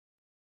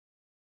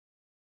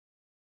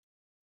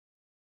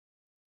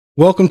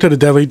Welcome to the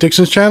Deadly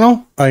Addictions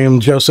channel. I am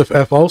Joseph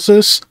F.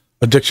 Olsis,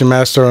 Addiction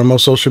Master on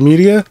most social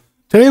media.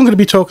 Today I'm going to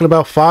be talking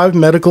about 5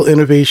 medical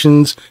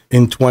innovations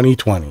in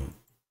 2020.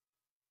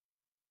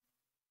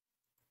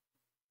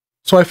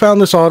 So I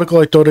found this article.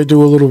 I thought I'd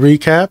do a little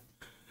recap.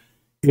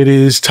 It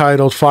is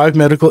titled 5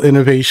 Medical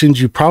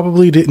Innovations You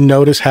Probably Didn't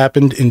Notice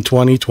Happened in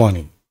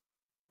 2020.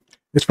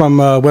 It's from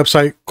a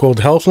website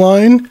called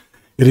Healthline.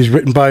 It is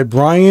written by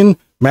Brian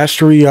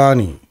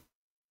Mastroianni.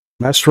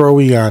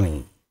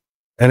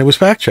 And it was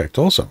fact-checked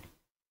also.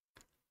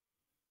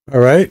 All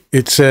right.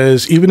 It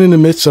says, even in the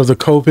midst of the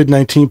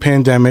COVID-19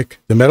 pandemic,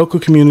 the medical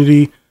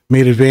community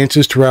made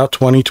advances throughout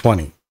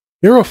 2020.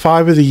 Here are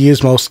 5 of the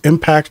year's most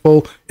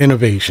impactful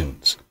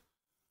innovations.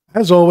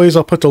 As always,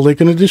 I'll put the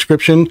link in the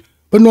description,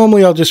 but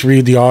normally I'll just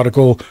read the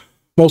article,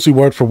 mostly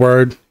word for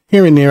word.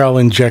 Here and there, I'll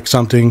inject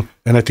something,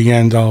 and at the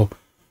end, I'll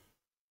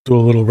do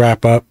a little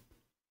wrap-up.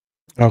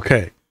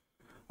 Okay.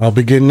 I'll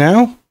begin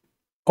now.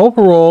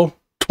 Overall,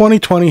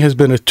 2020 has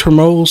been a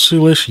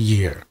tumultuous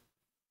year.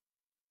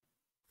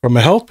 From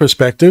a health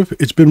perspective,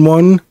 it's been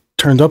one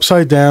turned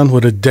upside down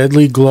with a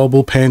deadly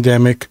global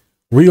pandemic,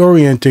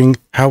 reorienting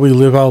how we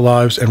live our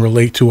lives and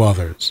relate to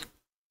others.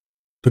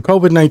 The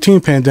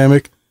COVID-19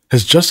 pandemic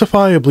has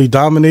justifiably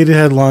dominated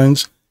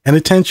headlines and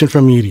attention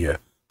from media,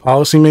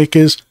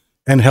 policymakers,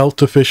 and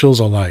health officials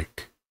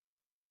alike.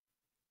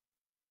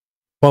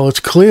 While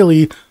it's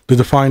clearly the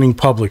defining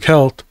public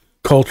health,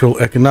 cultural,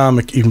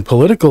 economic, even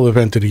political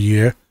event of the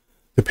year,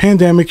 the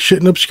pandemic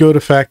shouldn't obscure the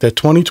fact that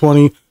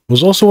 2020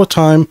 was also a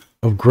time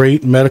of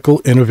great medical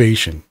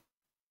innovation.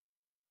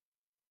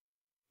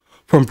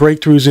 From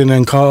breakthroughs in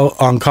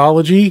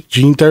oncology,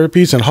 gene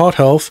therapies, and heart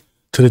health,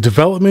 to the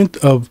development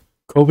of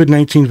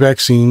COVID-19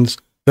 vaccines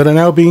that are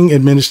now being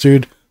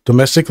administered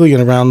domestically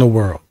and around the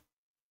world.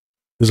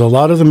 There's a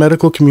lot of the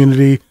medical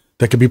community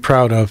that can be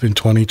proud of in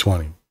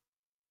 2020.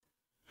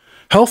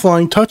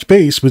 Healthline touched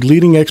base with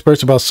leading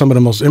experts about some of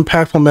the most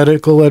impactful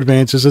medical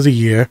advances of the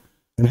year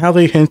and how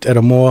they hint at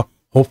a more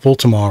hopeful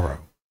tomorrow.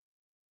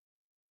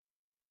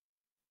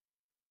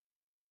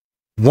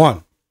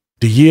 1.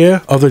 The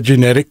year of the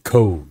genetic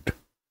code.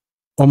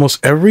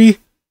 Almost every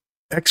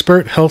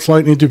expert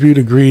Healthline interviewed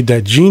agreed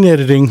that gene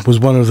editing was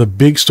one of the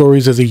big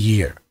stories of the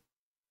year.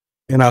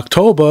 In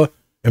October,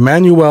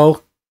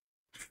 Emmanuel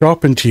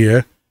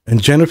Charpentier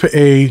and Jennifer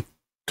A.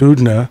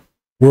 Doudna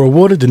were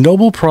awarded the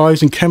Nobel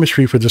Prize in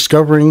Chemistry for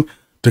discovering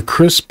the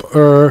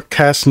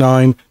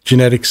CRISPR-Cas9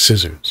 genetic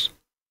scissors.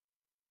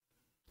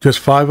 Just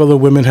 5 other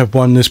women have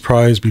won this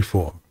prize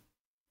before.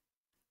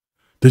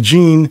 The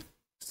gene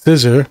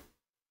scissor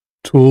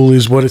tool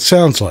is what it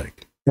sounds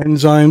like.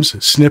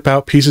 Enzymes snip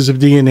out pieces of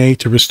DNA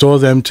to restore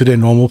them to their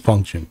normal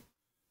function.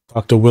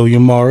 Dr.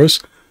 William Morris,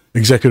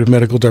 Executive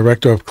Medical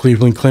Director of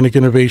Cleveland Clinic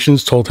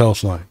Innovations, told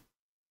Healthline.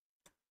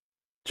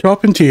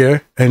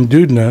 Charpentier and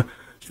Doudna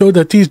showed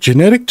that these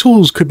genetic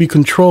tools could be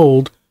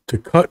controlled to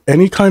cut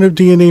any kind of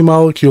DNA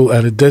molecule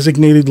at a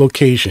designated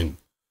location,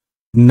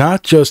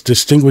 not just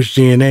distinguish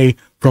DNA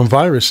from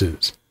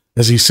viruses,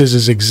 as these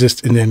scissors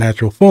exist in their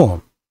natural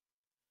form.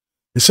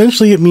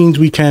 Essentially, it means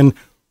we can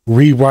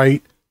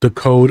rewrite the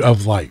code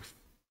of life,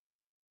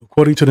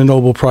 according to the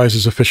Nobel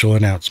Prize's official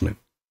announcement.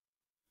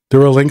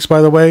 There are links,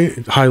 by the way,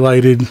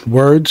 highlighted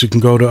words. You can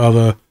go to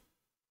other,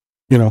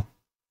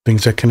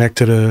 things that connect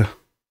to the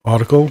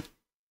article.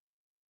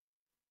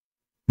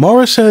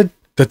 Morris said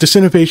that this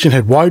innovation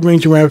had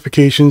wide-ranging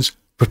ramifications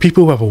for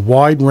people who have a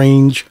wide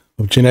range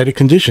of genetic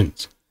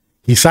conditions.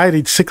 He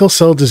cited sickle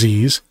cell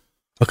disease,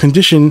 a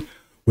condition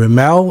where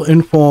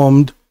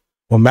malformed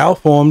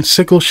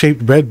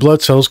sickle-shaped red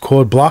blood cells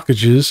cause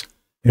blockages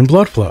in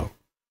blood flow,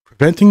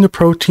 preventing the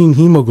protein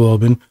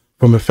hemoglobin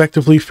from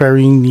effectively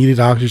ferrying needed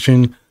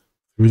oxygen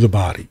through the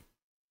body.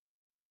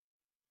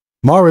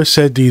 Morris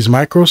said these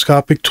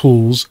microscopic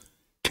tools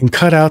can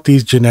cut out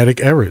these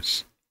genetic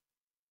errors.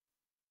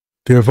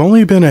 There have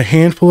only been a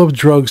handful of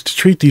drugs to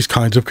treat these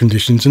kinds of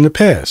conditions in the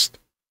past.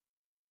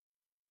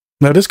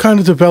 Now, this kind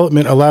of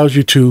development allows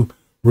you to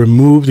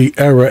remove the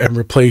error and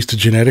replace the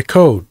genetic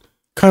code,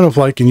 kind of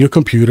like in your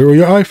computer or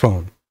your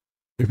iPhone,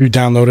 if you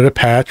downloaded a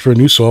patch for a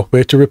new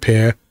software to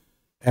repair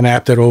an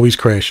app that always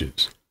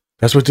crashes.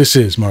 That's what this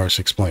is, Morris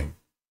explained.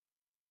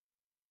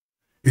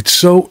 It's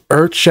so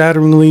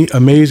earth-shatteringly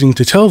amazing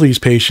to tell these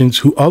patients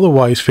who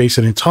otherwise face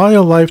an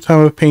entire lifetime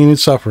of pain and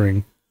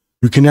suffering,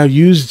 you can now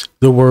use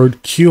the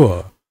word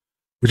cure,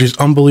 which is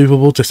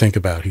unbelievable to think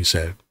about, he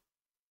said.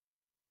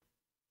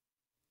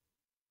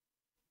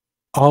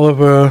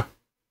 Oliver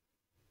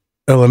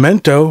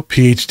Elemento,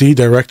 PhD,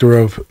 Director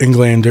of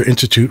Englander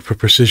Institute for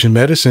Precision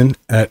Medicine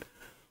at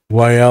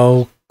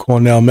Weill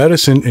Cornell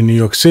Medicine in New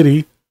York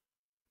City,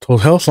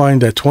 told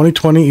Healthline that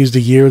 2020 is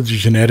the year of the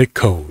genetic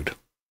code.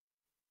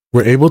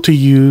 We're able to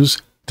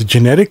use the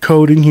genetic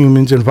code in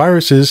humans and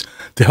viruses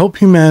to help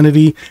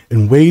humanity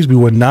in ways we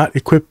were not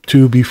equipped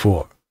to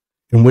before,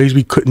 in ways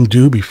we couldn't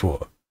do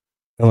before,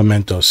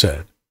 Elemento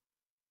said.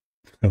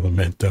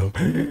 Elemento.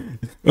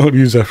 I'll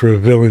use that for a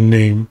villain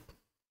name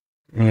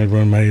when I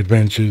run my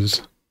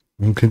adventures.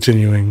 I'm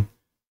continuing.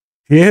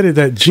 He added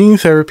that gene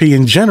therapy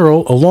in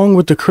general, along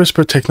with the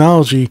CRISPR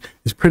technology,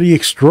 is pretty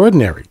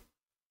extraordinary.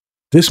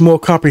 This more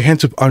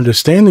comprehensive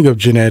understanding of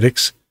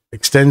genetics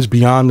extends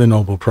beyond the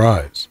Nobel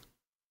Prize.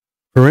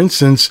 For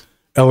instance,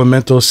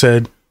 Elemental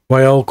said,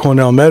 Weill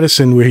Cornell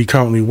Medicine, where he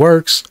currently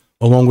works,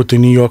 along with the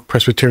New York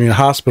Presbyterian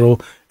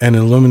Hospital and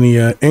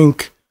Illumina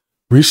Inc.,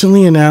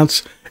 recently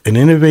announced an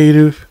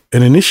initiative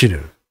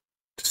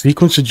to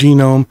sequence the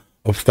genome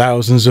of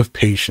thousands of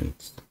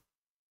patients.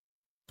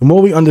 The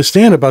more we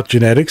understand about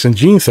genetics and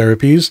gene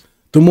therapies,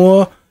 the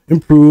more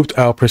improved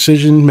our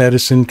precision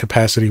medicine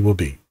capacity will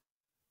be,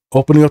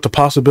 opening up the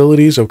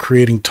possibilities of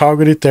creating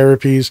targeted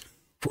therapies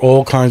for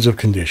all kinds of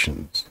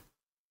conditions.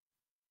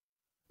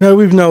 Now,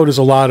 we've noticed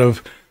a lot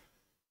of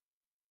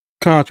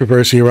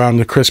controversy around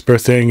the CRISPR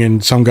thing,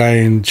 and some guy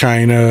in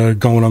China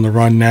going on the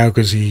run now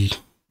because he,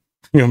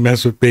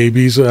 messed with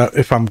babies,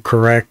 if I'm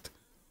correct.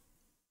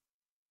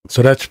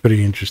 So that's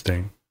pretty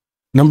interesting.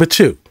 Number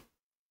 2,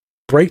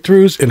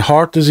 breakthroughs in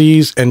heart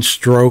disease and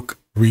stroke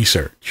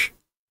research.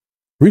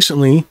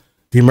 Recently,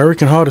 the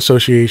American Heart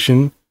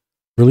Association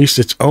released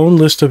its own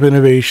list of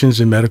innovations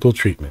in medical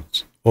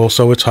treatments.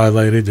 Also, it's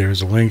highlighted.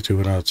 There's a link to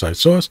an outside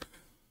source.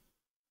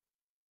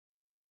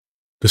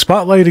 The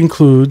spotlight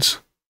includes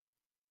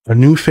a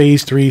new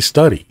phase 3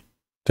 study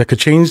that could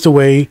change the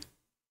way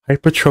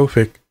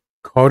hypertrophic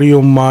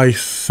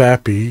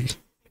cardiomyopathy,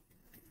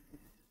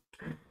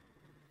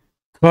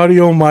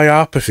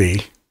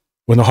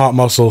 when the heart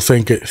muscle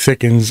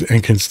thickens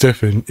and can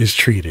stiffen, is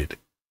treated.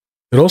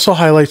 It also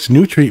highlights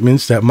new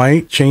treatments that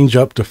might change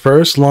up the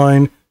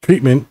first-line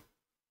treatment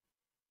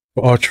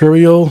for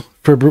arterial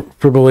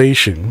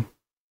fibrillation,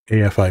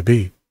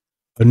 AFib,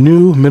 a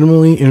new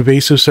minimally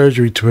invasive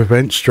surgery to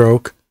prevent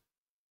stroke,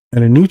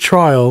 and a new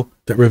trial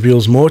that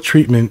reveals more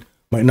treatment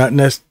might not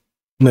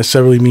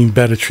necessarily mean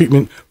better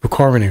treatment for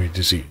coronary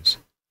disease.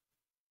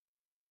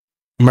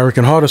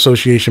 American Heart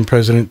Association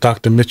President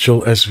Dr.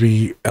 Mitchell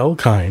S.V.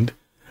 Elkind,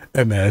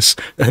 MS,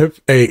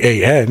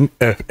 F-A-A-N,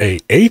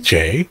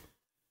 F-A-H-A,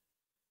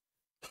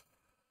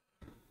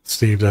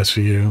 Steve, that's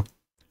for you,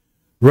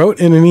 wrote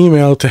in an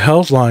email to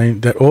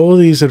Healthline that all of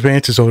these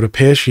advances over the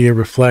past year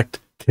reflect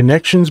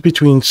connections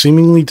between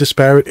seemingly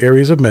disparate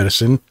areas of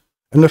medicine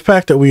and the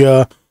fact that we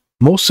are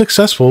most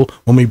successful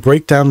when we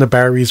break down the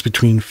barriers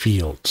between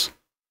fields.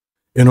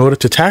 In order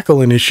to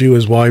tackle an issue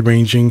as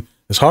wide-ranging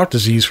as heart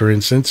disease, for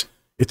instance,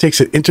 it takes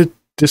an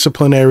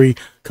interdisciplinary,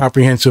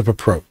 comprehensive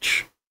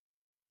approach.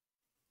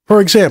 For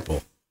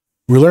example,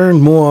 we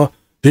learned more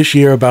this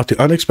year about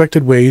the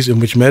unexpected ways in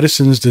which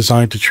medicines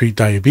designed to treat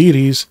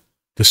diabetes,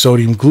 the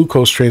sodium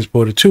glucose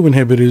transporter 2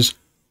 inhibitors,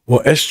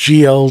 or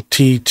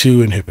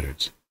SGLT2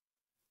 inhibitors,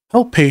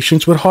 help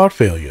patients with heart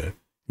failure,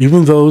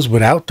 even those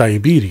without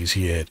diabetes,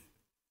 he added.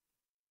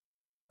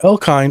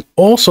 Elkind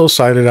also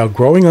cited our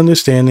growing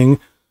understanding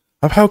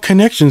of how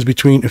connections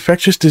between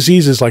infectious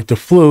diseases like the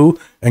flu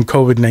and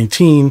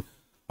COVID-19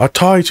 are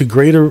tied to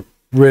greater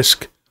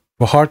risk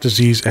for heart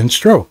disease and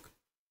stroke.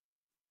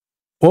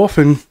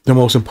 Often, the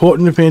most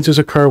important advances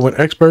occur when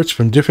experts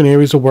from different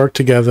areas of work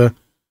together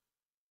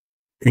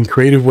in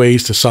creative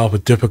ways to solve a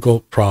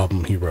difficult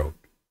problem, he wrote.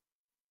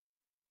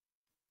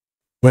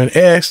 When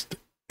asked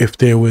if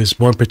there was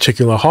one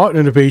particular heart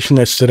innovation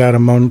that stood out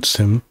amongst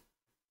him,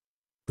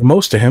 the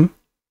most to him,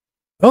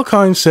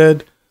 Elkind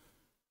said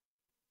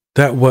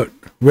that what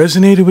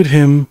resonated with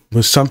him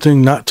was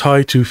something not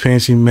tied to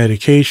fancy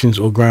medications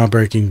or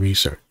groundbreaking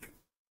research.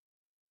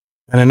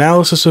 An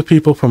analysis of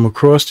people from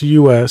across the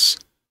U.S.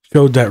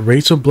 showed that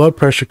rates of blood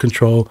pressure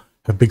control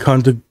have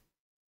begun to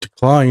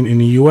decline in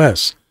the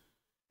U.S.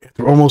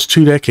 after almost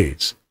 2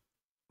 decades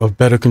of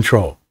better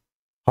control.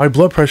 High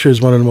blood pressure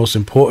is one of the most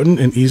important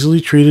and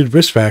easily treated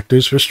risk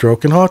factors for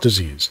stroke and heart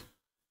disease.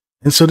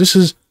 And so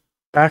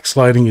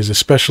backsliding is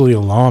especially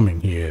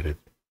alarming, he added.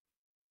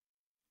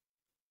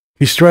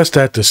 He stressed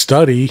that the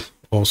study,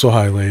 also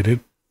highlighted,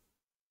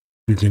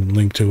 you can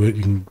link to it,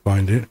 you can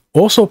find it,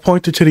 also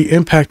pointed to the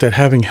impact that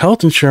having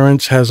health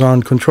insurance has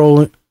on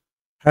controlling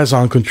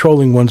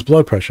one's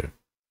blood pressure.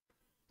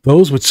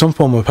 Those with some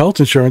form of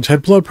health insurance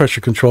had blood pressure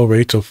control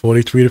rates of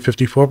 43 to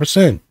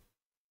 54%,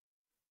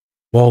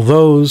 while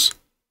those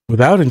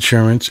without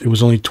insurance, it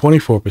was only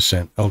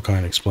 24%,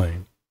 Elkind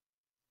explained.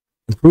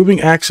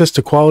 Improving access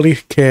to quality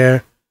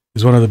care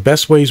is one of the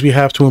best ways we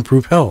have to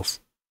improve health.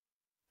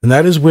 And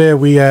that is where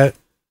we at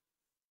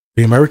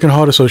the American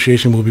Heart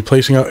Association will be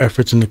placing our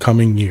efforts in the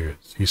coming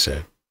years, he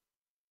said.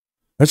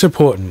 That's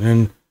important.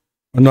 And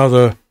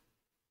another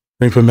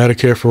thing for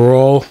Medicare for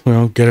all,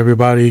 get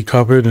everybody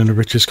covered in the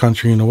richest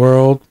country in the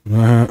world.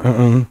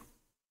 Number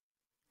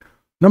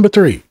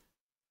 3,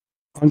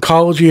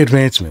 oncology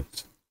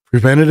advancements,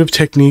 preventative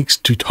techniques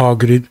to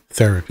targeted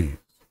therapies.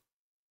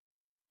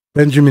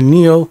 Benjamin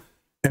Neal,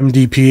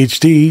 MD,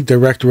 PhD,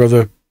 director of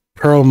the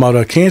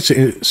Perlmutter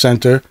Cancer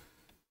Center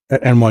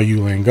at NYU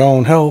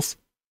Langone Health,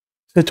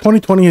 said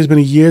 2020 has been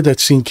a year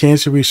that's seen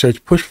cancer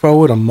research push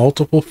forward on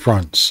multiple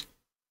fronts.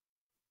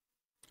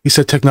 He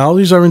said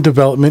technologies are in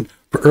development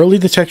for early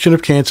detection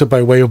of cancer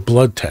by way of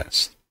blood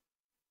tests.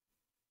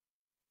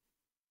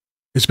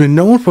 It's been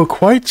known for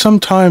quite some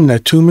time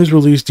that tumors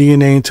release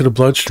DNA into the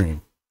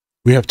bloodstream.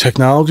 We have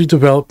technology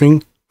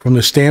developing from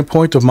the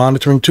standpoint of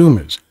monitoring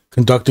tumors,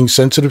 conducting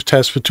sensitive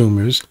tests for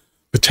tumors,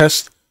 the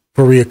tests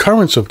for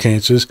reoccurrence of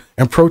cancers,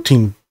 and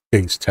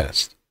protein-based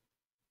tests,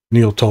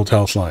 Neal told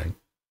Healthline,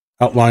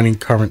 outlining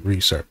current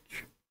research.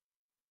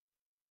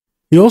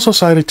 He also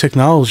cited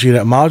technology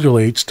that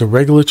modulates the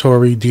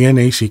regulatory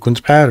DNA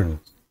sequence patterns,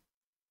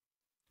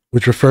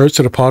 which refers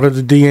to the part of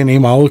the DNA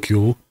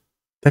molecule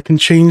that can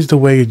change the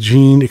way a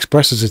gene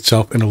expresses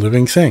itself in a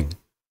living thing,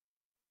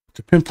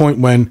 to pinpoint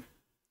when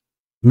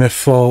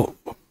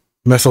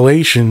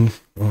methylation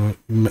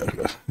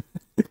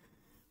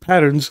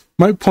patterns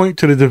might point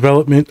to the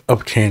development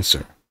of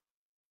cancer.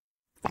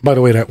 By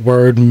the way, that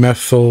word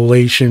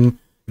methylation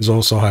is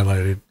also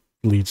highlighted,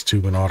 leads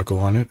to an article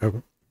on it.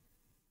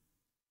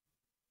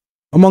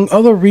 Among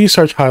other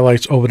research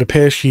highlights over the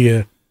past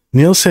year,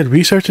 Neal said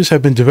researchers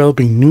have been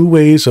developing new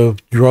ways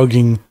of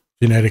drugging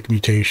genetic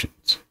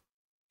mutations.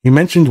 He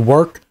mentioned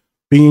work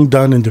being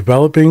done in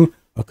developing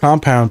a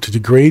compound to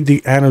degrade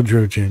the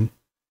androgen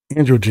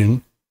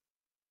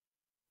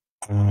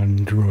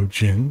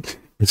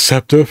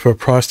receptor for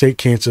prostate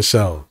cancer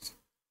cells,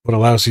 what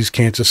allows these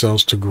cancer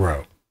cells to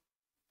grow.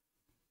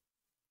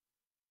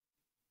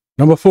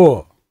 Number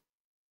 4.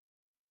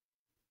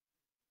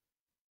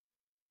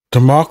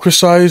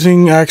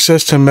 Democratizing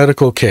access to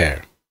medical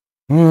care.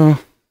 One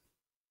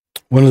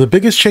of the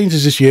biggest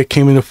changes this year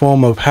came in the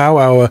form of how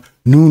our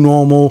new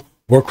normal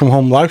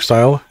work-from-home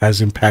lifestyle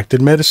has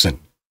impacted medicine.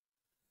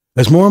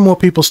 As more and more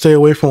people stay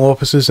away from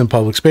offices and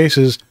public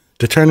spaces,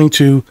 they're turning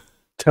to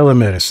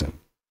telemedicine.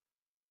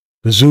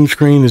 The Zoom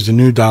screen is the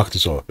new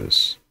doctor's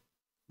office.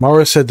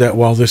 Mara said that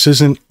while this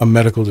isn't a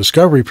medical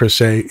discovery per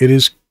se,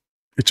 it's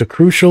a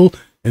crucial,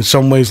 in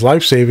some ways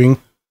life-saving,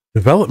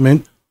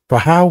 development for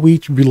how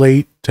we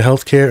relate to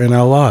healthcare in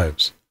our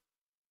lives.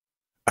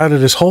 Out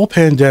of this whole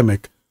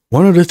pandemic,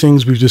 one of the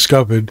things we've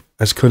discovered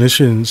as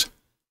clinicians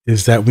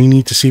is that we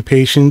need to see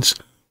patients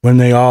when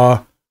they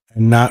are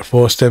and not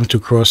force them to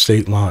cross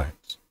state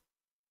lines.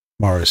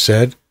 Mara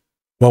said,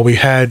 while we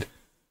had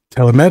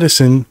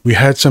telemedicine, we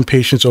had some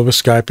patients over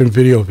Skype and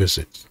video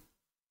visits.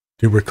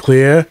 There were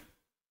clear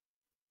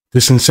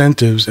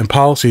disincentives and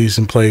policies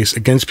in place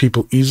against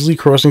people easily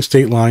crossing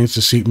state lines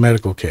to seek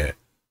medical care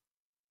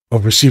or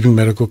receiving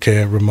medical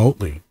care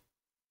remotely.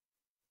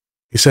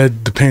 He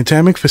said the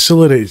pandemic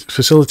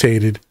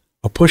facilitated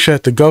a push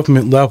at the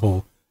government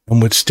level and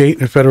with state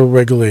and federal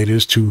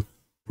regulators to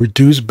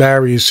reduce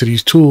barriers to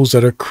these tools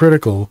that are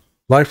critical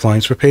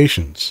lifelines for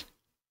patients.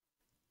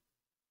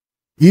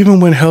 Even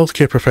when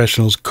healthcare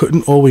professionals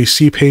couldn't always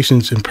see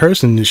patients in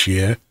person this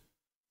year,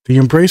 the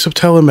embrace of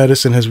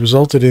telemedicine has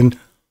resulted in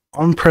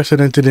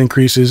unprecedented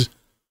increases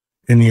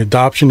in the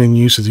adoption and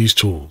use of these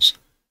tools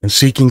and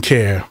seeking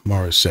care,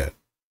 Morris said.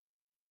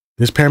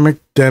 This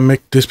pandemic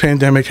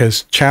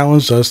has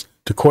challenged us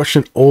to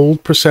question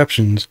old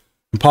perceptions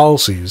and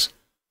policies,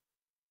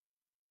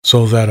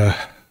 so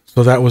that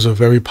was a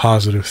very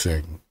positive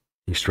thing,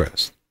 he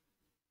stressed.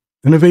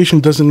 Innovation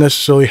doesn't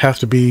necessarily have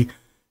to be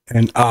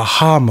an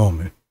aha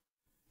moment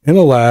in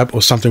a lab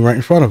or something right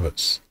in front of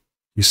us,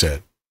 he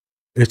said.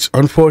 It's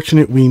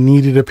unfortunate we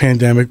needed a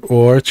pandemic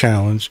or a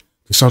challenge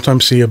to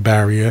sometimes see a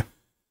barrier,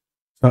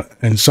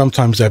 and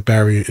sometimes that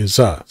barrier is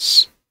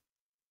us.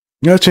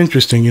 That's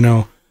interesting,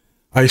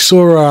 I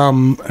saw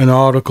an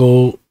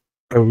article,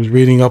 I was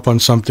reading up on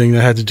something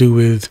that had to do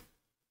with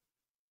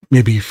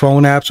maybe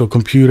phone apps or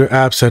computer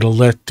apps that'll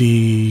let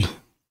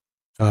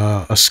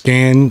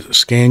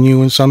scan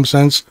you in some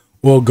sense,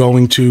 or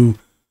going to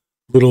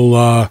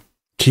little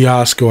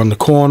kiosk on the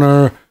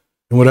corner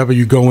and whatever,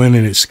 you go in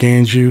and it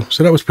scans you.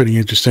 So that was pretty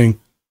interesting.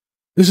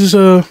 This is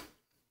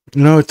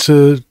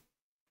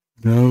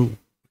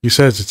he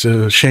says it's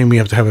a shame we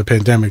have to have a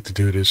pandemic to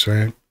do this,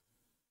 right?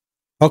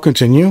 I'll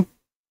continue.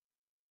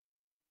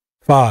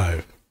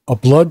 5. A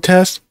blood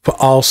test for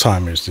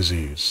Alzheimer's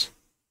disease.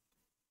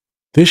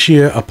 This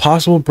year, a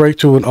possible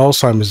breakthrough in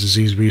Alzheimer's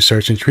disease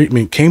research and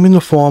treatment came in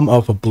the form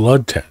of a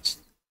blood test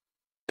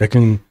that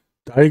can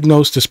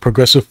diagnose this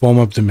progressive form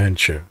of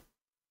dementia.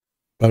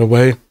 By the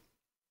way,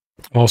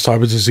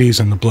 Alzheimer's disease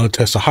and the blood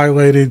tests are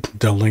highlighted.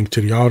 They'll link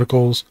to the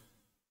articles.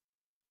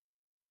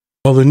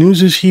 While the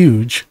news is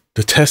huge,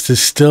 the test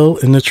is still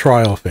in the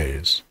trial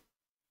phase.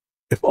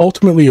 If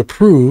ultimately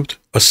approved,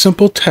 a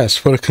simple test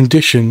for the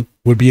condition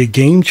would be a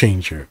game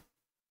changer.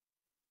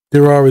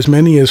 There are as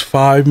many as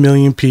 5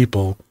 million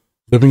people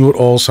living with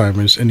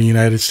Alzheimer's in the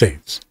United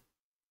States,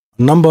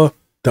 a number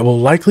that will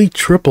likely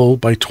triple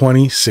by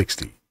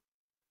 2060,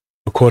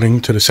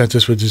 according to the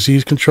Centers for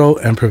Disease Control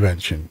and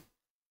Prevention,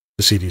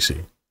 the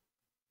CDC.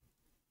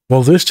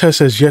 While this test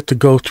has yet to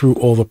go through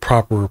all the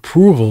proper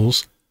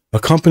approvals, a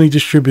company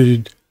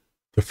distributed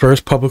the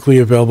first publicly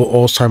available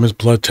Alzheimer's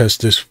blood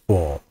test this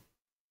fall.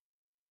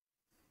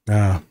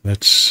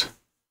 That's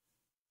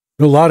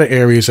in a lot of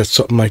areas that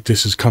something like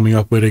this is coming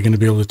up where they're going to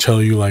be able to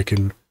tell you, like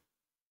in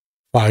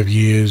 5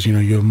 years,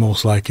 you're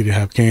most likely to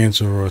have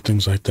cancer or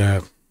things like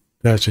that.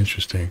 That's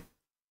interesting.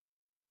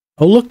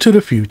 A look to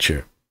the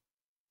future.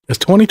 As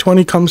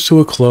 2020 comes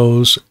to a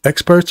close,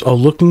 experts are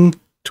looking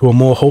to a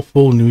more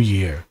hopeful new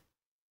year.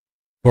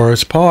 For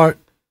its part,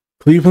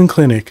 Cleveland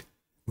Clinic,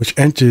 which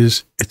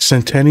enters its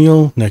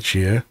centennial next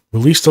year,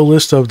 released a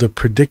list of the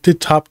predicted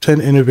top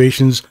 10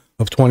 innovations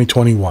of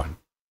 2021.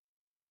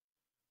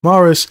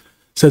 Morris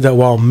said that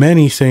while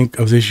many think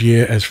of this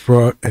year as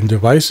fraught and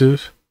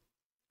divisive,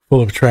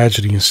 full of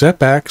tragedy and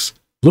setbacks,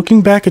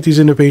 looking back at these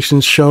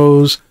innovations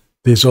shows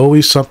there's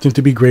always something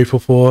to be grateful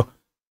for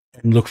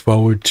and look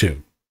forward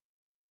to.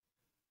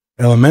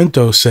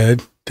 Elemento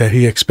said that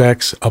he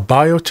expects a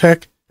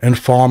biotech and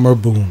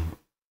pharma boom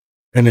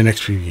in the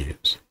next few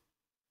years.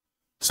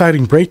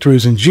 Citing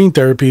breakthroughs in gene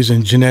therapies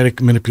and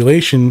genetic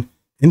manipulation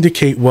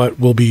indicate what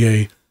will be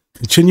a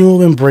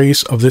continual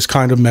embrace of this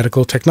kind of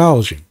medical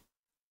technology.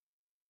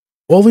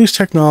 All these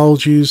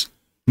technologies,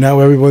 now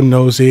everyone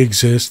knows they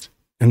exist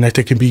and that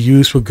they can be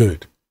used for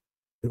good.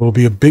 There will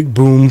be a big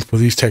boom for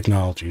these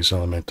technologies,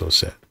 Elemento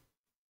said.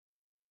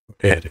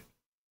 Added.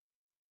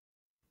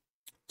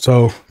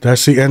 So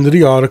that's the end of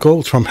the article.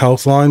 It's from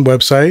Healthline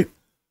website.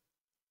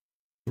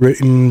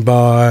 Written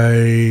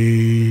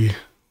by,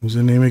 what's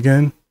the name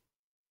again?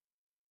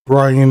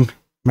 Brian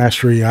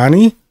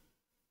Mastroianni.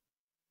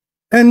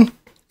 And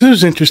this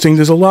is interesting.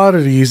 There's a lot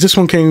of these. This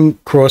one came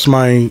across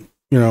my,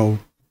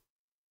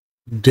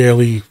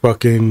 daily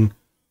fucking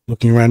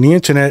looking around the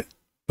internet.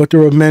 But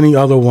there are many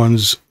other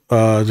ones.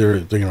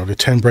 The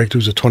 10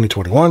 breakthroughs of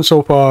 2021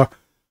 so far.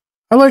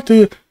 I like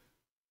to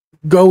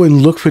go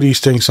and look for these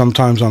things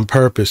sometimes on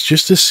purpose,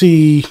 just to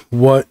see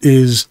what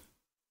is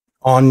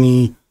on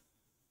the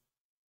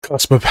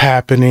cusp of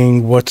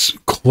happening, what's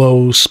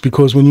close,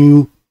 because when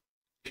you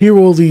hear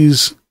all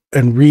these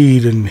and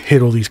read and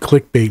hit all these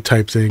clickbait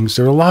type things,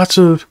 there are lots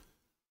of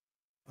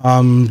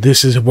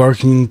this is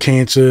working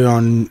cancer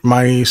on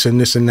mice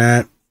and this and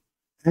that.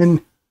 And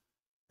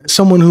as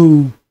someone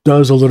who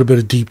does a little bit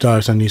of deep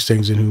dives on these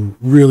things and who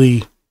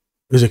really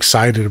is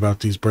excited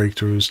about these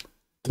breakthroughs,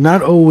 they're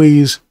not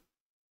always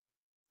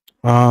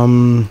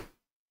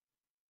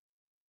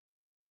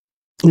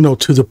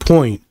to the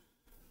point,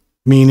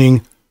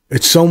 meaning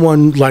it's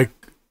someone like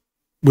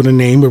with a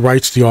name that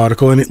writes the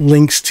article and it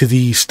links to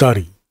the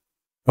study.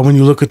 And when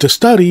you look at the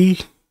study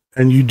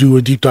and you do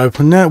a deep dive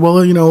on that, well,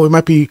 it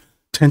might be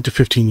 10 to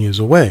 15 years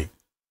away.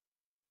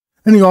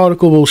 And the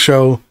article will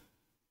show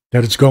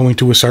that it's going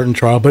to a certain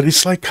trial, but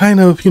it's like kind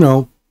of,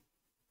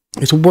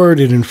 it's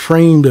worded and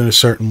framed in a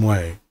certain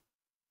way.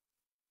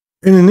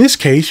 And in this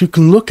case, you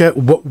can look at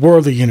what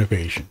were the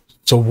innovations.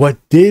 So what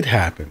did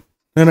happen?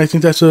 And I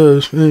think that's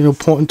an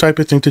important type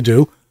of thing to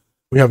do.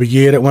 We have a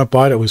year that went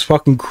by that was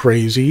fucking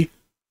crazy.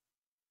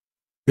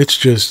 It's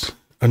just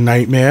a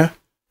nightmare.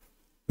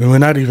 And we're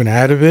not even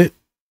out of it.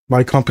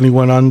 My company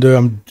went under.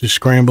 I'm just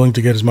scrambling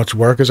to get as much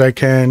work as I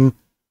can.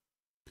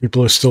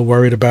 People are still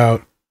worried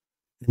about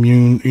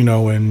immune,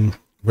 and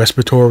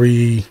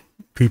respiratory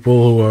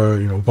people who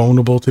are,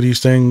 vulnerable to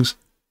these things.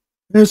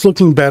 And it's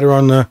looking better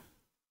on the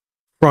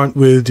front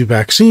with the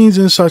vaccines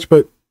and such,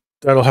 but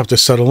that'll have to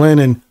settle in.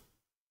 And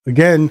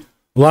again,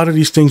 a lot of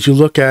these things you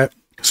look at,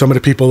 some of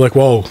the people are like,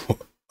 whoa,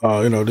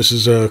 this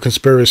is a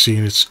conspiracy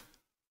and it's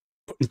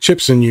putting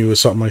chips in you or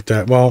something like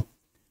that. Well,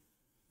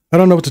 I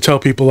don't know what to tell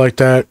people like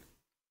that.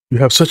 You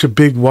have such a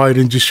big, wide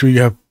industry.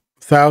 You have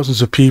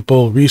thousands of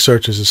people,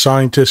 researchers and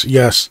scientists.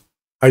 Yes,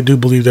 I do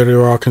believe that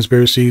there are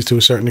conspiracies to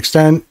a certain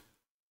extent,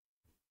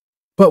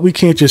 but we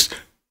can't just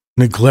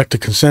neglect the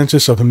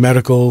consensus of the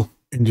medical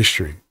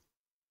industry.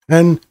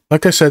 And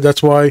like I said,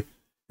 that's why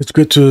it's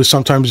good to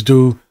sometimes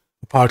do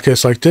a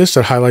podcast like this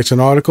that highlights an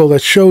article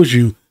that shows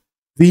you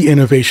the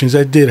innovations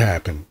that did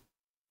happen.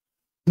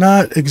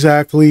 Not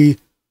exactly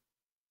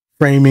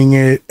framing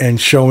it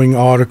and showing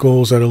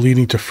articles that are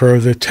leading to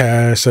further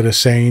tests that are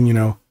saying,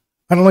 I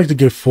don't like to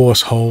give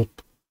false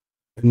hope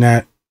in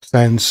that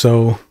sense.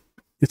 So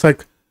it's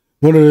like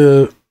one of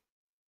the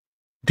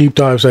deep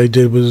dives I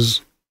did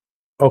was,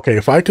 okay,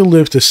 if I could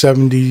live to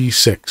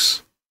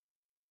 76,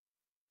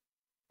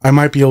 I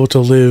might be able to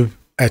live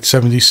at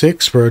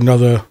 76 for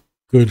another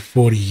good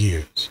 40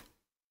 years.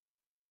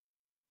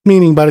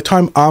 Meaning by the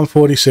time I'm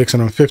 46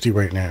 and I'm 50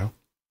 right now,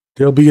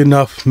 there'll be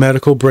enough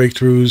medical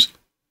breakthroughs,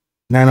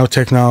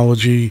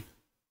 nanotechnology,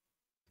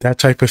 that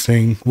type of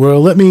thing, where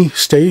let me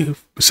stay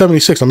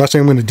 76. I'm not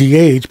saying I'm going to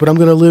de-age, but I'm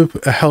going to live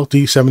a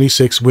healthy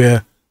 76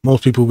 where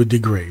most people would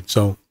degrade.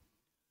 So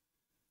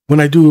when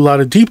I do a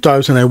lot of deep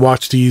dives and I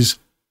watch these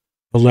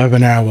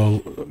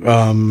 11-hour,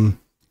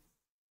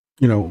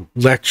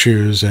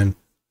 lectures, and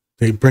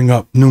they bring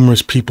up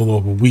numerous people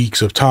over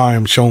weeks of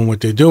time showing what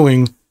they're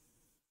doing,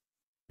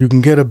 you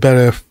can get a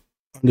better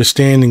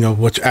understanding of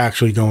what's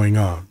actually going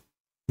on.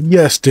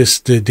 Yes,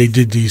 they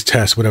did these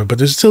tests, whatever, but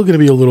there's still going to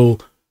be a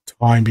little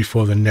time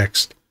before the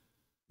next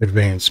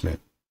advancement.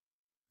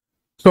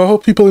 So I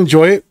hope people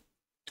enjoy it.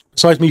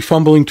 Besides me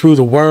fumbling through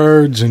the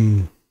words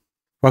and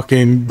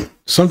fucking,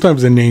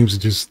 sometimes the names are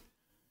just,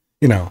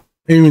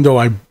 even though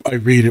I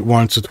read it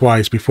once or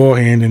twice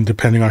beforehand, and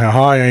depending on how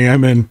high I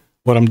am and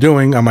what I'm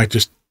doing, I might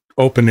just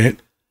open it.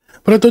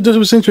 But I thought this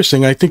was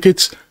interesting. I think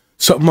it's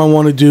something I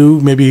want to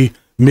do maybe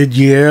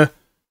mid-year,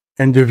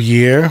 end of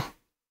year.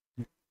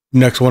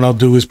 Next one I'll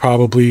do is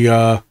probably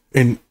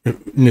in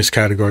this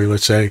category,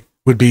 let's say,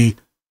 would be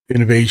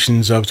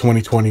innovations of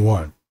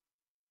 2021.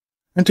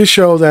 And to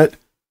show that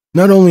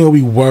not only are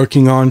we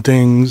working on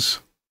things,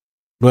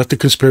 let the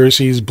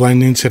conspiracies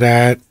blend into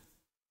that,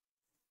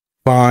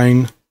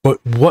 fine,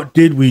 but what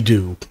did we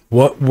do?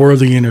 What were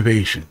the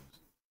innovations?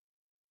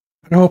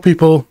 I hope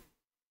people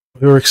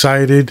are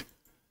excited,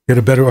 get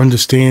a better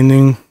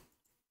understanding,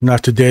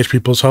 not to dash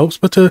people's hopes,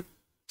 but to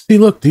see,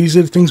 look, these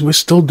are the things, we're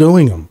still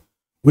doing them.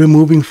 We're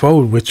moving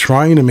forward. We're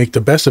trying to make the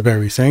best of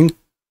everything.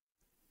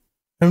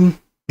 And,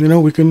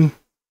 we can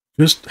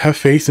just have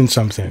faith in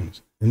some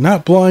things. And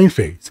not blind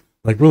faith,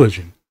 like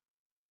religion,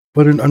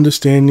 but an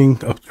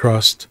understanding of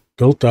trust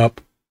built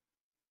up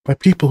by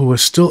people who are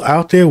still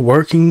out there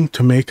working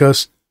to make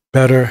us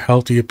better,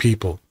 healthier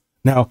people.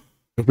 Now,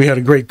 if we had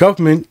a great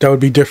government, that would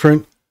be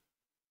different.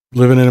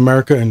 Living in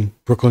America and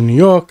Brooklyn, New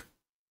York,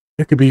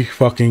 it could be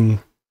fucking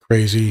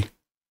crazy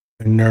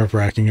and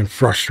nerve-wracking and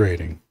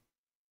frustrating.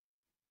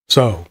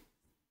 So,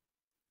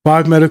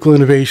 5 medical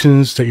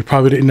innovations that you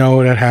probably didn't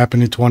know that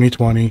happened in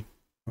 2020.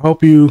 I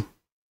hope you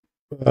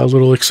are a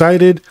little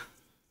excited,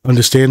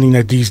 understanding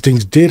that these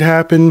things did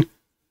happen,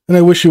 and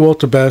I wish you all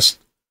the best.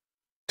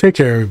 Take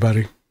care,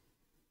 everybody.